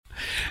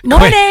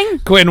Morning.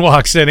 Quinn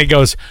walks in. He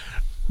goes,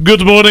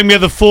 "Good morning. May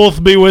the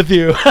 4th be with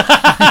you."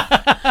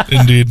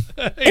 Indeed.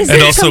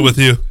 And also with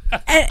you.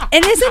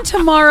 And isn't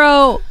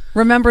tomorrow,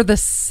 remember the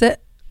 5th?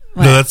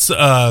 No, that's...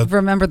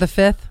 Remember the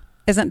 5th?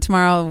 Isn't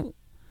tomorrow...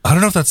 I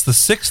don't know if that's the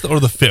 6th or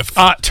the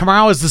 5th.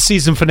 Tomorrow is the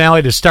season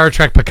finale to Star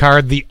Trek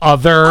Picard, the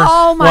other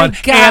one,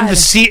 God.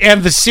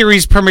 and the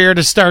series premiere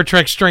to Star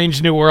Trek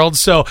Strange New Worlds.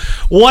 So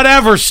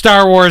whatever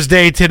Star Wars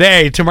Day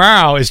today,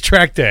 tomorrow is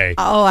Trek Day.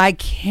 Oh, I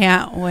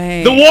can't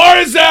wait. The war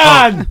is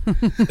on!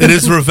 It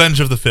is Revenge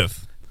of the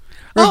 5th.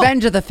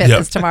 Revenge of the 5th Yep.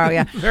 is tomorrow,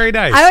 yeah. Very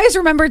nice. I always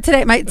remember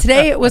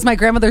today was my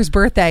grandmother's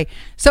birthday.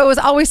 So it was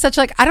always such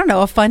a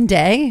fun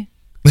day.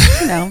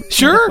 You know,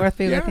 Sure. The 4th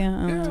be with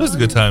you. It was a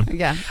good time.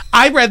 Yeah.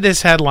 I read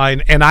this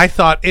headline and I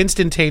thought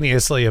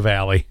instantaneously of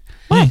Allie.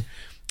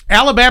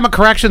 Alabama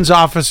corrections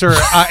officer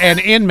and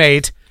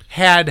inmate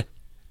had,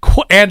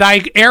 and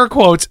I air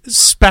quotes,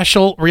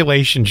 special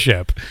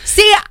relationship.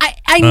 See,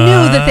 I knew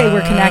that they were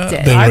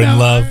connected. They were in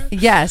love.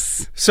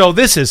 Yes. So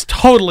this is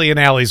totally in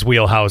Allie's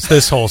wheelhouse,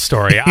 this whole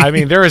story. I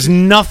mean, there is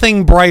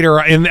nothing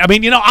brighter.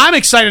 I'm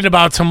excited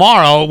about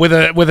tomorrow with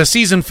a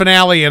season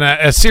finale and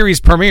a series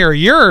premiere.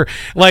 You're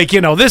like,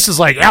 this is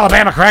like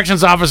Alabama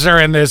corrections officer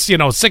and this,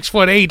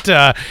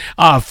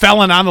 6'8"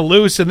 felon on the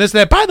loose and this,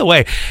 that. By the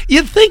way,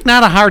 you'd think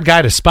not a hard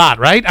guy to spot,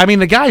 right? I mean,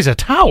 the guy's a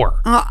tower.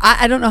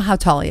 I don't know how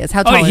tall he is.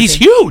 How tall is he? He's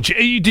huge.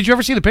 Did you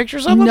ever see the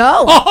pictures of him?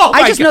 No. Oh,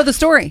 I just know the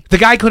story. The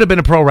guy could have been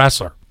a pro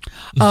wrestler.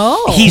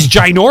 Oh. He's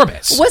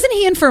ginormous. Wasn't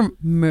he in for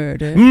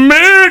murder?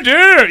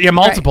 Murder! Yeah,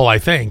 multiple, I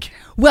think.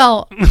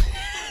 Well,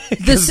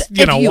 Because,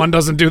 one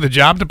doesn't do the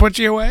job to put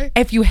you away.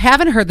 If you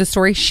haven't heard the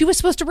story, she was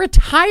supposed to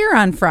retire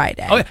on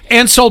Friday. Oh,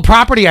 and sold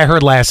property, I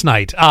heard last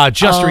night,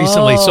 just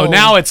recently. So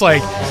now it's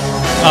like,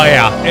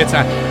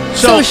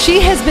 So she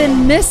has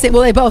been missing.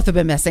 Well, they both have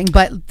been missing,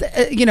 but,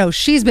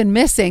 she's been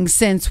missing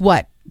since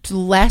what?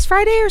 Last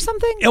Friday or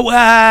something?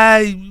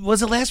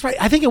 Was it last Friday?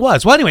 I think it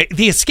was. Well, anyway,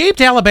 the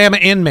escaped Alabama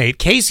inmate,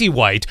 Casey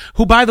White,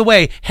 who, by the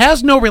way,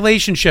 has no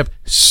relationship,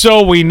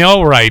 so we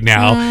know right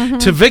now,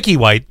 to Vicky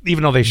White,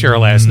 even though they share a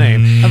last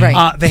name.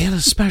 Right. They had a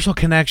special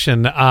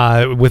connection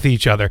with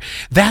each other.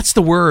 That's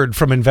the word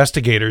from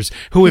investigators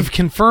who have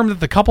confirmed that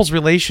the couple's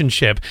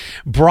relationship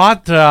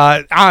brought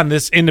on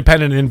this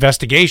independent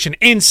investigation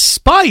in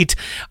spite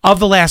of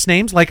the last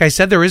names. Like I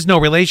said, there is no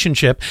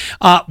relationship.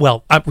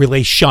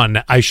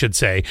 Relation, I should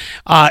say.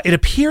 It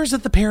appears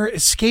that the pair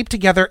escaped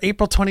together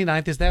April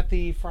 29th. Is that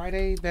the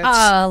Friday?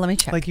 Let me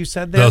check. Like you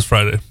said there? That was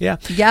Friday. Yeah.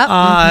 Yep.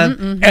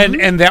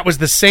 And that was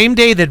the same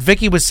day that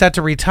Vicky was set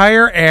to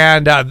retire,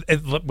 and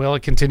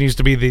it continues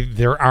to be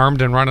they're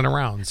armed and running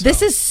around. So.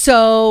 This is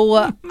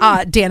so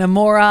Dana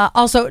Mora,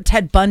 also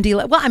Ted Bundy.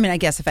 Well, I mean, I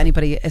guess if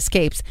anybody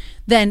escapes,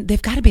 then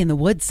they've got to be in the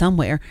woods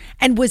somewhere.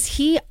 And was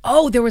he?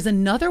 Oh, there was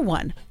another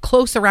one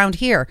close around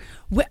here,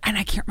 and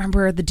I can't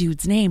remember the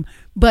dude's name,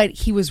 but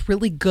he was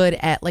really good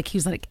at he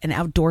was like an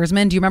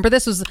outdoorsman. Do you remember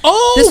this? This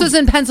was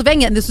in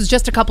Pennsylvania, and this was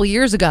just a couple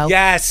years ago.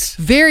 Yes,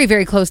 very,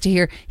 very close to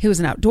here. He was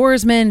an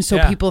outdoorsman, so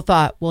people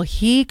thought, well,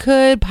 he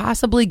could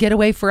possibly get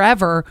away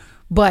forever.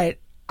 But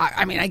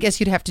I mean, I guess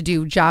you'd have to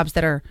do jobs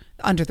that are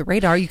under the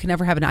radar. You can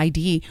never have an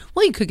ID.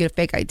 Well, you could get a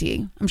fake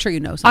ID. I'm sure you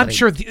know somebody. I'm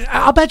sure.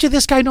 I'll bet you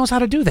this guy knows how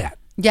to do that.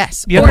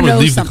 Yes. Yeah, or would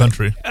leave somebody.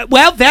 the country.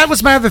 Well, that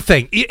was my other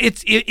thing.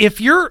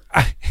 If you're,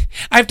 I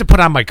have to put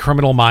on my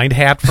criminal mind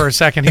hat for a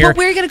second here. But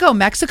where are you going to go?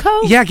 Mexico?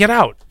 Yeah, get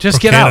out. Just Or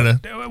get Canada.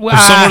 out. Or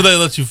somewhere that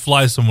lets you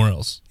fly somewhere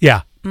else.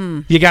 Yeah.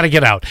 You got to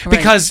get out. Right.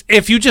 Because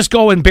if you just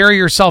go and bury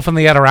yourself in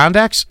the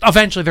Adirondacks,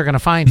 eventually they're going to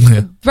find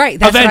you. Right.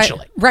 That's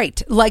Eventually.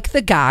 Right. Like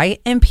the guy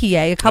in PA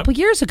a couple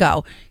years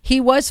ago. He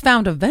was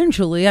found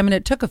eventually. I mean,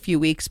 it took a few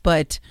weeks,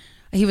 but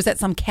he was at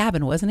some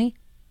cabin, wasn't he?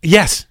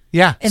 Yes.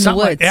 Yeah. In the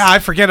woods. I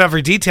forget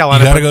every detail on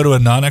You it. got to go to a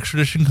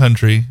non-extradition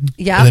country.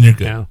 Yeah. And then you're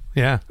good.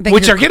 Yeah. Then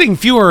Which you're- are getting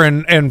fewer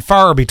and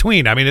far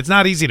between. I mean, it's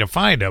not easy to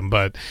find them,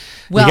 but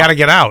Well, you got to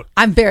get out.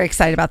 I'm very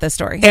excited about this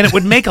story. And it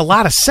would make a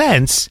lot of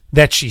sense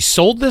that she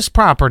sold this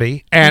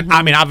property. And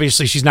I mean,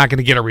 obviously, she's not going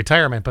to get a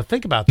retirement, but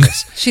think about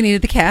this. She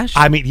needed the cash.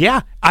 I mean,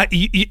 yeah,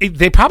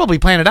 they probably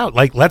planned it out.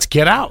 Like, let's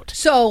get out.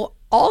 So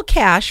all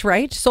cash,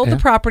 right? Sold the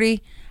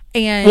property.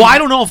 And Well, I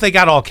don't know if they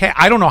got all cash.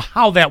 I don't know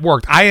how that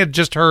worked. I had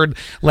just heard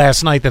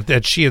last night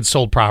that she had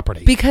sold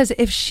property. because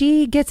if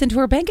she gets into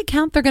her bank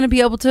account, they're going to be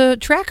able to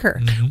track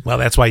her. Well,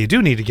 that's why you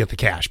do need to get the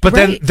cash. But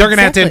then Right, they're going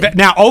to have to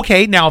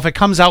exactly. now if it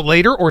comes out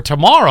later or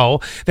tomorrow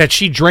that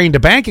she drained a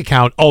bank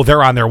account,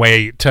 they're on their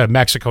way to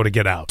Mexico to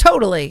get out.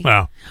 Totally.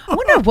 Well, I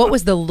wonder what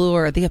was the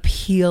lure, the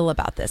appeal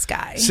about this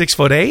guy.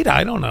 6'8"?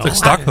 I don't know. It's like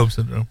Stockholm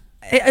Syndrome.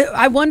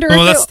 I wonder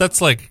Well, if that's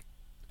like,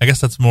 I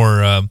guess that's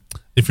more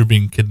if you're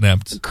being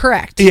kidnapped.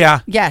 correct.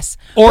 Yeah. Yes.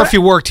 Or if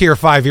you worked here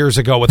 5 years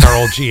ago with our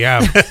old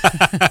GM.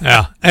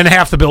 Yeah. And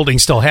half the building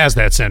still has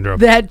that syndrome.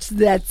 That's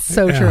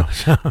so true.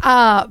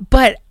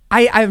 But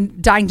I'm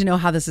dying to know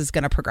how this is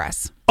going to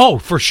progress. Oh,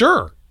 for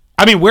sure.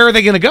 I mean, where are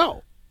they going to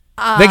go?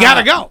 They got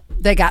to go.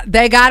 They got to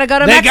go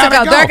to They Mexico.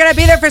 gotta go. They're going to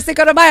be there for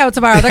Cinco de Mayo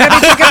tomorrow. They're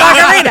going to be drinking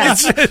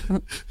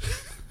margaritas.